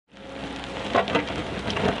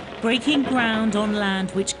breaking ground on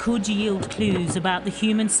land which could yield clues about the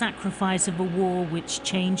human sacrifice of a war which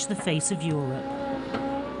changed the face of Europe.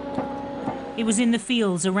 It was in the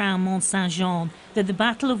fields around Mont-Saint-Jean that the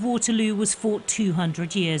Battle of Waterloo was fought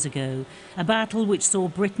 200 years ago, a battle which saw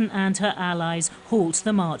Britain and her allies halt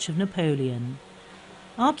the march of Napoleon.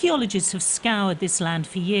 Archaeologists have scoured this land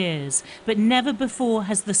for years, but never before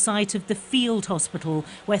has the site of the field hospital,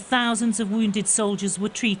 where thousands of wounded soldiers were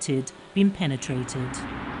treated, been penetrated.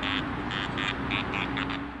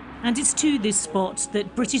 And it's to this spot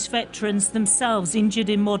that British veterans, themselves injured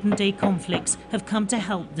in modern-day conflicts, have come to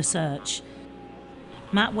help the search.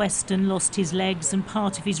 Matt Weston lost his legs and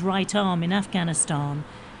part of his right arm in Afghanistan.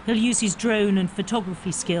 He'll use his drone and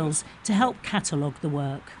photography skills to help catalogue the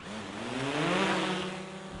work.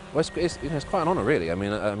 Well, it's quite an honour, really. I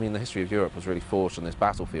mean, the history of Europe was really forged on this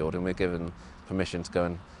battlefield, and we're given permission to go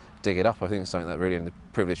and dig it up. I think it's something that really only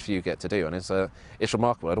privileged few get to do, and it's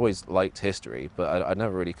remarkable. I'd always liked history, but I'd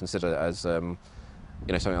never really considered it as something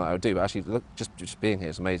that I would do. But actually, look, just being here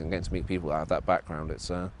is amazing. Getting to meet people that have that background,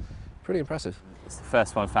 it's pretty impressive. It's the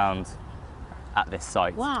first one found at this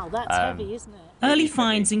site. Wow, that's heavy, isn't it? Early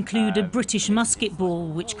finds include a British musket ball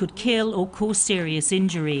which could kill or cause serious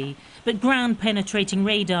injury. But ground-penetrating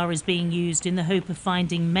radar is being used in the hope of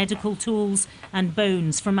finding medical tools and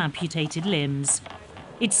bones from amputated limbs.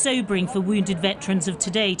 It's sobering for wounded veterans of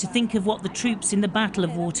today to think of what the troops in the Battle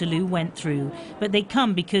of Waterloo went through, but they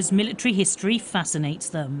come because military history fascinates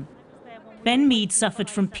them. Ben Mead suffered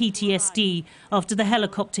from PTSD after the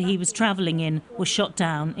helicopter he was travelling in was shot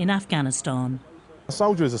down in Afghanistan. A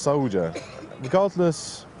soldier is a soldier.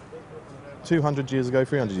 Regardless, 200 years ago,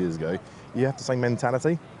 300 years ago, you have the same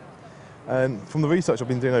mentality. And from the research I've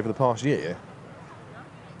been doing over the past year,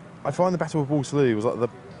 I find the Battle of Waterloo was like the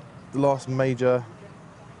last major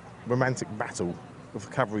romantic battle of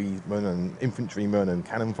cavalrymen and infantrymen and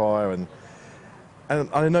cannon fire. And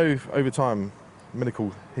I know over time,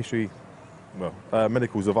 medical history,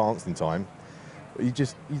 medical's advanced in time, but you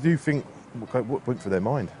do think what went through their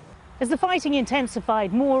mind. As the fighting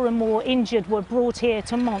intensified, more and more injured were brought here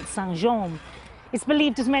to Mont-Saint-Jean. It's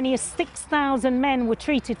believed as many as 6,000 men were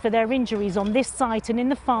treated for their injuries on this site and in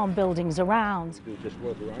the farm buildings around.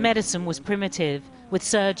 Medicine was primitive, with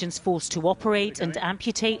surgeons forced to operate and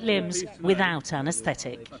amputate limbs without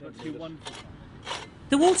anaesthetic.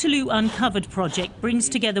 The Waterloo Uncovered project brings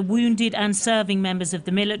together wounded and serving members of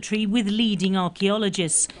the military with leading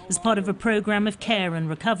archaeologists as part of a programme of care and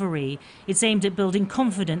recovery. It's aimed at building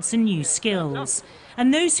confidence and new skills.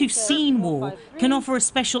 And those who've seen war can offer a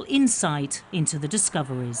special insight into the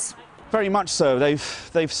discoveries. Very much so.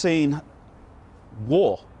 They've seen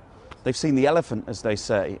war. They've seen the elephant, as they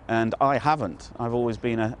say, and I haven't. I've always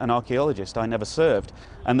been an archaeologist. I never served.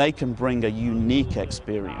 And they can bring a unique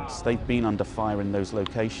experience. They've been under fire in those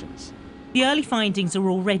locations. The early findings are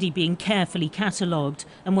already being carefully catalogued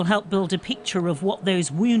and will help build a picture of what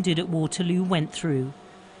those wounded at Waterloo went through.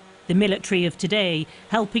 The military of today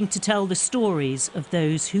helping to tell the stories of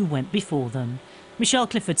those who went before them. Michelle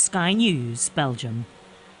Clifford, Sky News, Belgium.